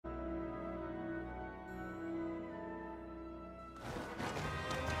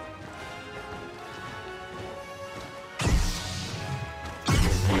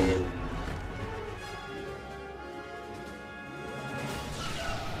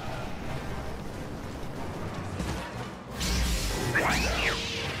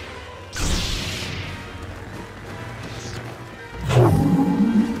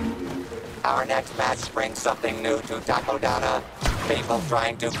next match brings something new to Takodana. People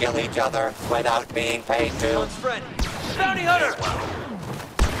trying to kill each other without being paid to. One's friend, bounty hunter!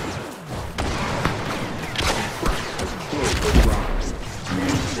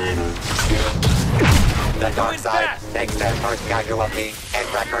 The dark side takes their first casualty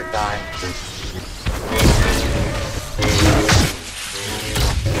in record time.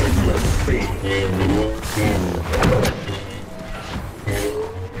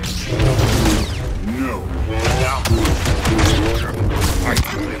 No.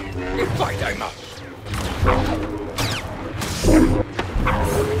 Fight I must.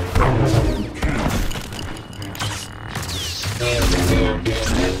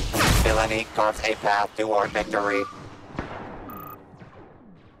 Villainy carves a path toward victory.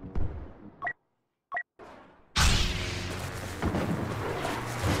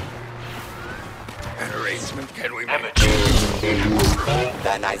 An arrangement can we make?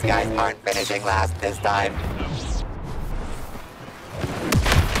 The nice guys aren't finishing last this time.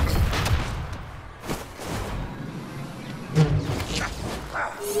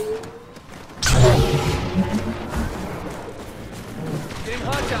 Getting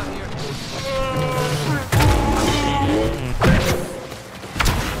hot down here.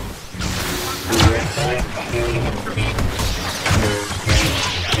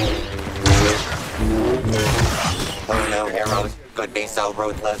 Who knew heroes could be so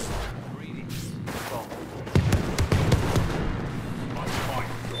ruthless?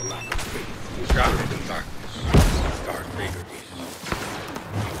 Shrouded in darkness. Darth Vader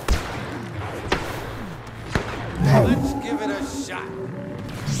Let's give it a shot.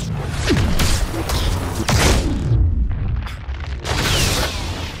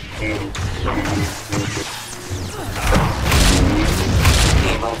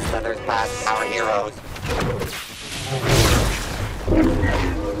 Evil slithers past our heroes.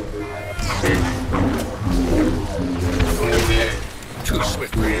 Too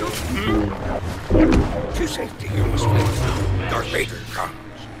swift for you. To safety you must wait. Darth Vader comes.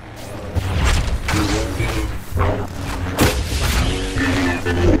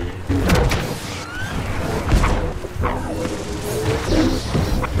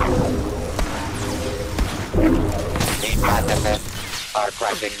 These pacifists are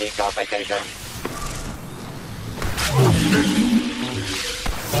crushing the competition.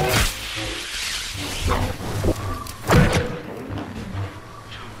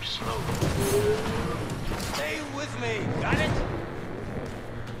 Stay with me, got it?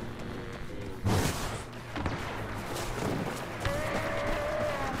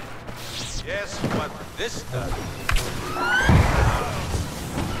 Guess what this does?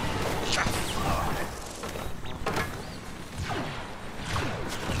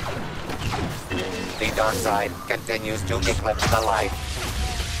 The dark side continues to eclipse the light.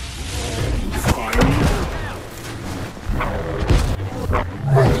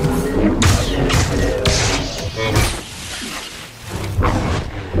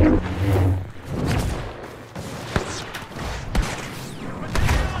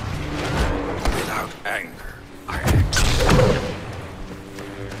 Without anger, I act.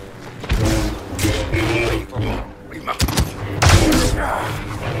 Wait for more. We must.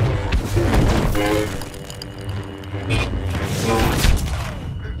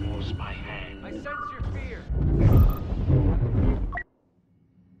 I sense your fear.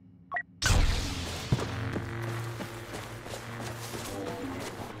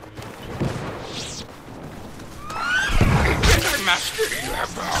 Beginner master you have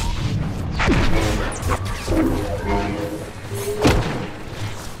found.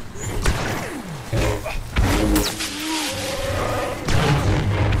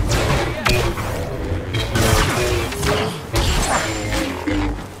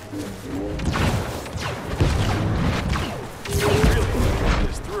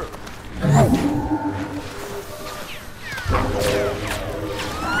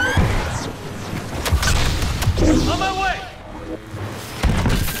 On my way!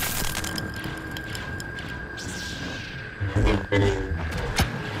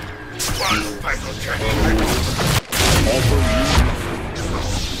 One final chance.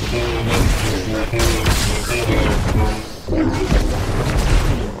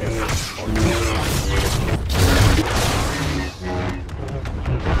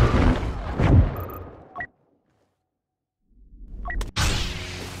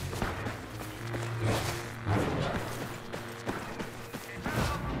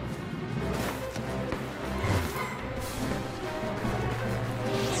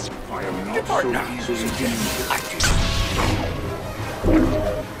 I am not Depart so now. easily defeated.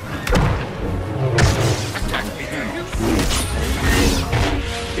 Attack me.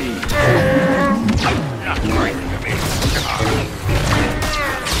 Aid.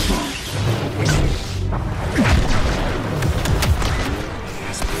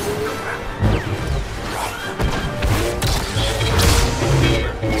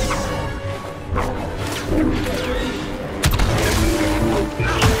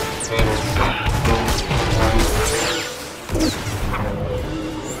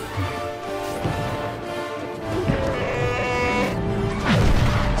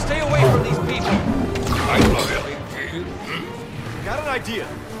 Stay away from these people. I love it. Got an idea.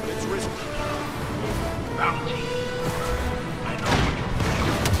 Let's risk it. Bounty. I know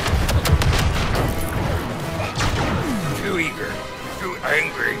Too eager. Too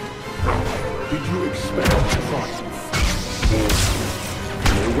angry. Did you expect triumph?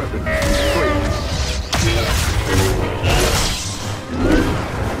 Your weapons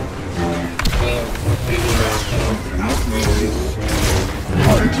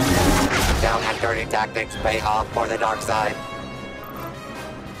Down and dirty tactics pay off for the dark side.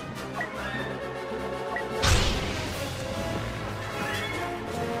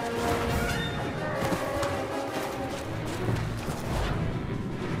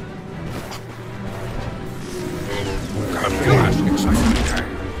 Come to us, exciting time.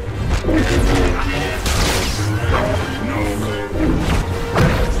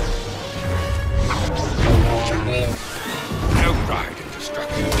 No pride in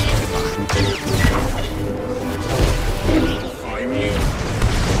destruction. I'm you.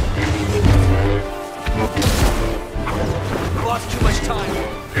 We lost too much time.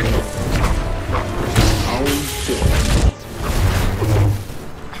 Our sword.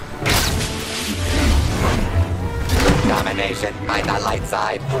 Domination by the light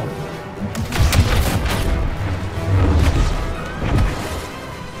side.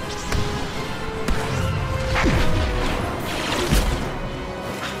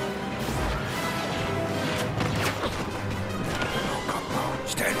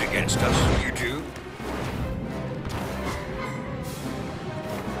 Stand against us, you two.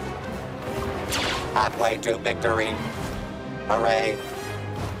 Halfway to victory. Hooray.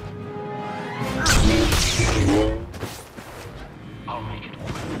 I'll make it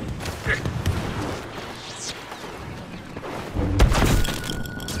work.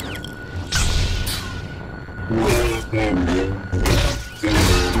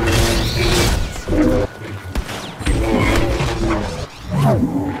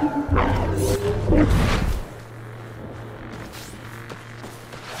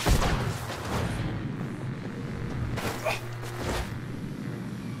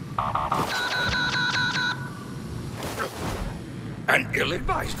 An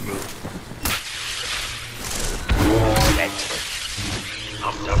ill-advised move.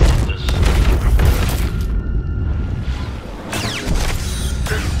 I'm done with this.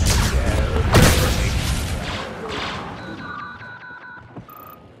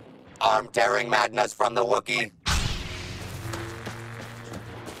 Arm-tearing madness from the Wookiee.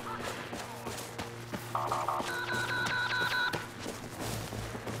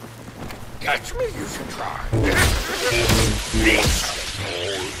 Catch me, you should try.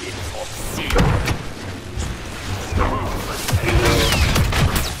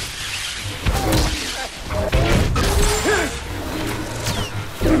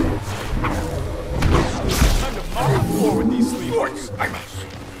 Time to mop the floor with these sleeves. I must.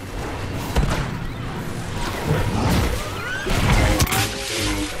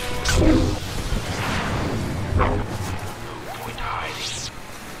 Going to hide.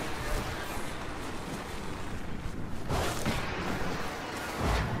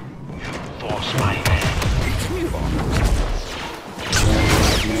 Force my hand. Teach me long.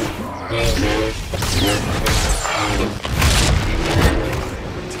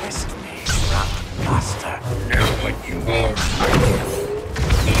 Test me, master. Know what you are. I will.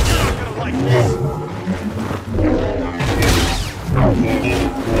 You're not gonna like this.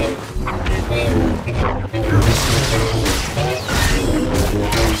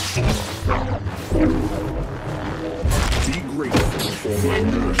 Be grateful for my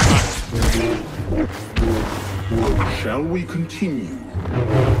mercy. Shall we continue?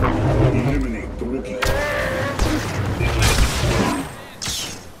 Eliminate the Wookiee.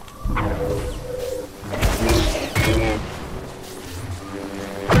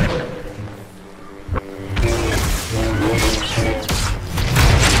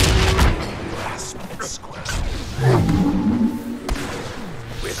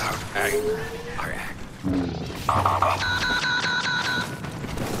 Without anger, I act.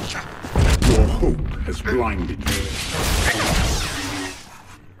 Your hope has blinded you.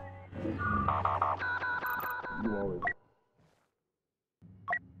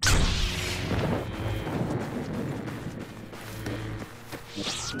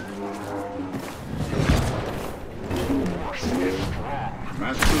 Master Yoda.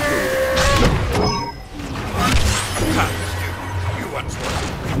 You once were.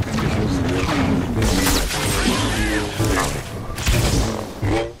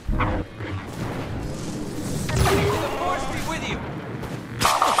 The force be with you.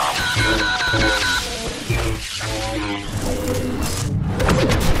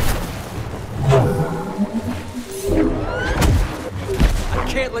 I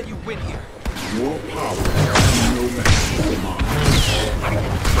can't let you win here. Your power is no match for mine.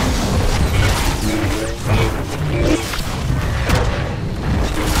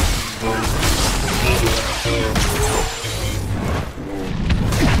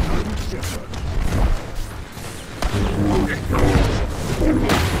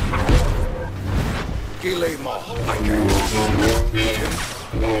 Delay more. I can't.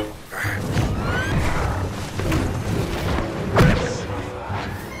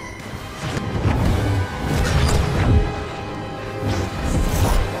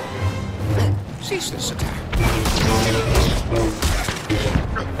 Cease this attack.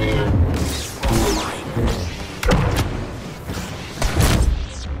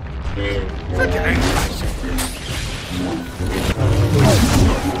 Such an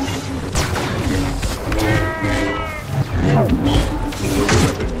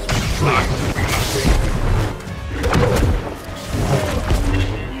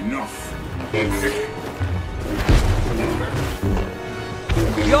Enough.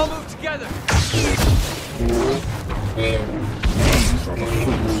 We all move together. These are the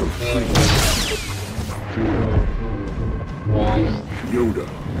fruits of freedom. Yoda,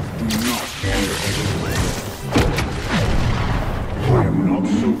 do not underestimate. I am not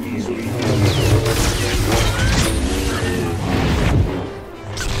so easily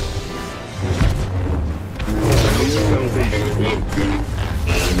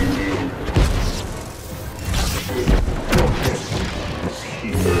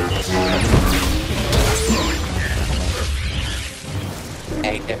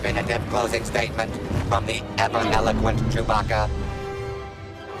A definitive closing statement from the ever-eloquent Chewbacca.